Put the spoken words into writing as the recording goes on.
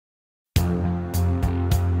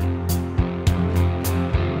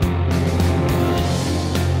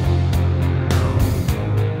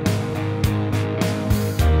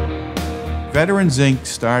Veterans Inc.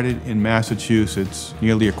 started in Massachusetts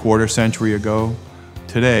nearly a quarter century ago.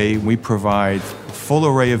 Today, we provide a full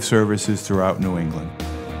array of services throughout New England.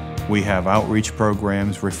 We have outreach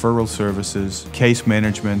programs, referral services, case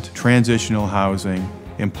management, transitional housing,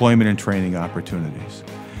 employment and training opportunities.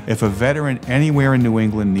 If a veteran anywhere in New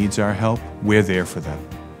England needs our help, we're there for them.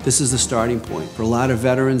 This is the starting point. For a lot of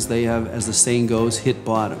veterans, they have, as the saying goes, hit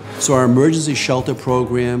bottom. So our emergency shelter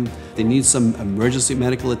program, they need some emergency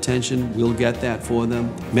medical attention, we'll get that for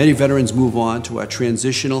them. Many veterans move on to our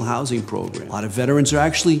transitional housing program. A lot of veterans are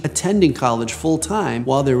actually attending college full-time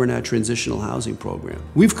while they're in our transitional housing program.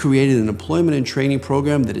 We've created an employment and training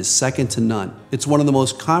program that is second to none. It's one of the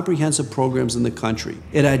most comprehensive programs in the country.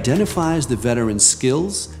 It identifies the veteran's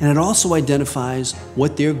skills, and it also identifies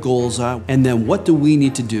what their goals are, and then what do we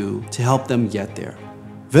need to do to help them get there.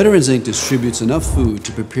 Veterans Inc. distributes enough food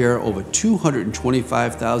to prepare over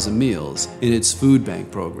 225,000 meals in its food bank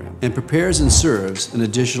program, and prepares and serves an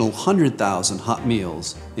additional 100,000 hot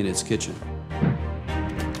meals in its kitchen.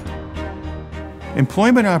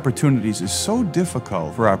 Employment opportunities is so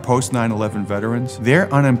difficult for our post-9/11 veterans.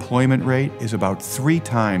 Their unemployment rate is about 3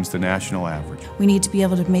 times the national average. We need to be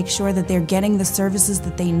able to make sure that they're getting the services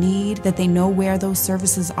that they need, that they know where those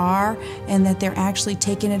services are, and that they're actually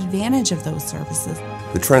taking advantage of those services.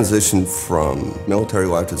 The transition from military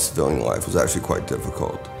life to civilian life was actually quite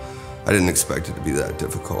difficult. I didn't expect it to be that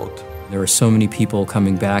difficult. There were so many people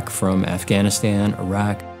coming back from Afghanistan,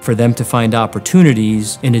 Iraq. For them to find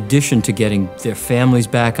opportunities, in addition to getting their families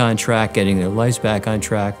back on track, getting their lives back on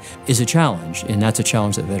track, is a challenge, and that's a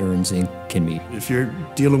challenge that Veterans Inc. can meet. If you're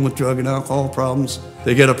dealing with drug and alcohol problems,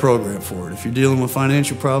 they get a program for it. If you're dealing with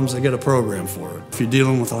financial problems, they get a program for it. If you're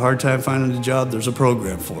dealing with a hard time finding a job, there's a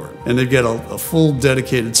program for it. And they get a full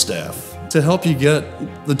dedicated staff to help you get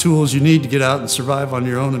the tools you need to get out and survive on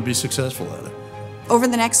your own and be successful at it. Over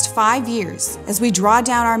the next 5 years, as we draw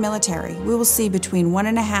down our military, we will see between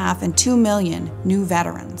 1.5 and 2 million new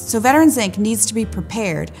veterans. So Veterans Inc. needs to be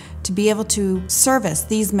prepared to be able to service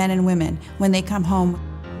these men and women when they come home.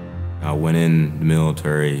 I went in the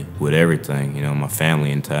military with everything, you know, my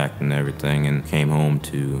family intact and everything, and came home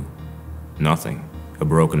to nothing. A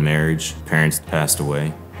broken marriage, parents passed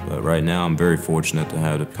away. But right now I'm very fortunate to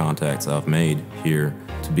have the contacts I've made here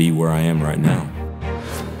to be where I am right now.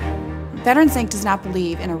 Veterans Inc. does not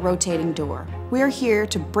believe in a rotating door. We are here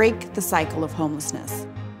to break the cycle of homelessness.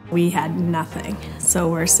 We had nothing, so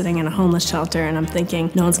we're sitting in a homeless shelter, and I'm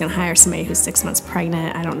thinking, no one's gonna hire somebody who's 6 months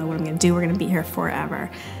pregnant. I don't know what I'm gonna do. We're gonna be here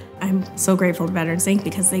forever. I'm so grateful to Veterans Inc.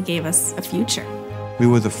 because they gave us a future. We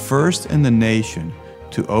were the first in the nation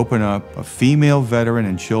to open up a female veteran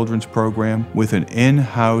and children's program with an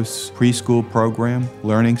in-house preschool program,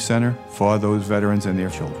 learning center for those veterans and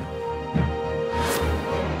their children.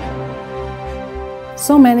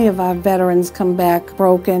 So many of our veterans come back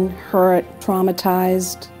broken, hurt,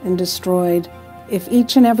 traumatized, and destroyed. If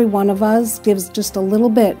each and every one of us gives just a little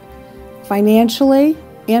bit, financially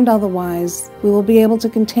and otherwise, we will be able to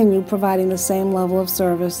continue providing the same level of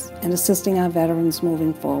service and assisting our veterans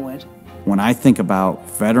moving forward. When I think about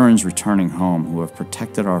veterans returning home who have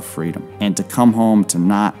protected our freedom, and to come home to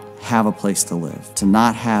not have a place to live, to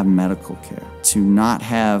not have medical care, to not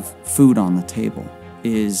have food on the table,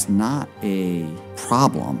 is not a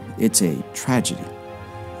problem, it's a tragedy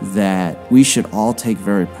that we should all take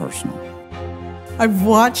very personal. I've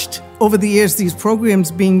watched over the years these programs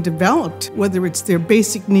being developed, whether it's their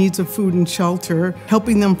basic needs of food and shelter,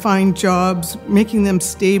 helping them find jobs, making them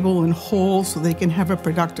stable and whole so they can have a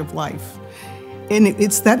productive life. And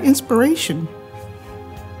it's that inspiration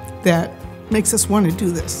that makes us want to do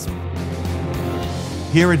this.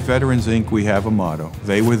 Here at Veterans Inc. we have a motto.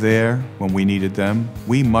 They were there when we needed them.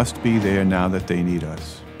 We must be there now that they need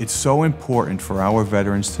us. It's so important for our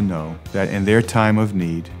veterans to know that in their time of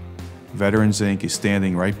need, Veterans Inc. is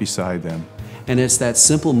standing right beside them. And it's that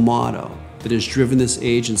simple motto that has driven this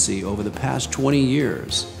agency over the past 20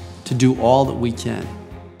 years to do all that we can.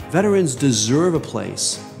 Veterans deserve a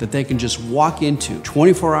place that they can just walk into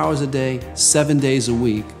 24 hours a day, 7 days a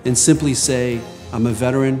week, and simply say, I'm a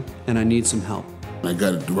veteran and I need some help. I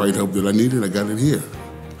got the right help that I needed, I got it here.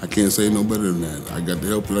 I can't say no better than that. I got the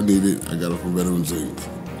help that I needed, I got it from Veterans Inc.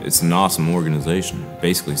 It's an awesome organization.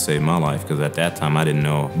 Basically saved my life because at that time I didn't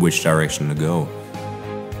know which direction to go.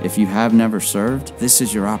 If you have never served, this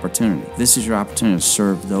is your opportunity. This is your opportunity to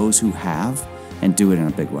serve those who have and do it in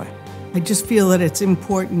a big way. I just feel that it's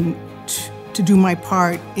important to do my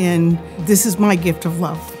part in this is my gift of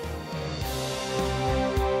love.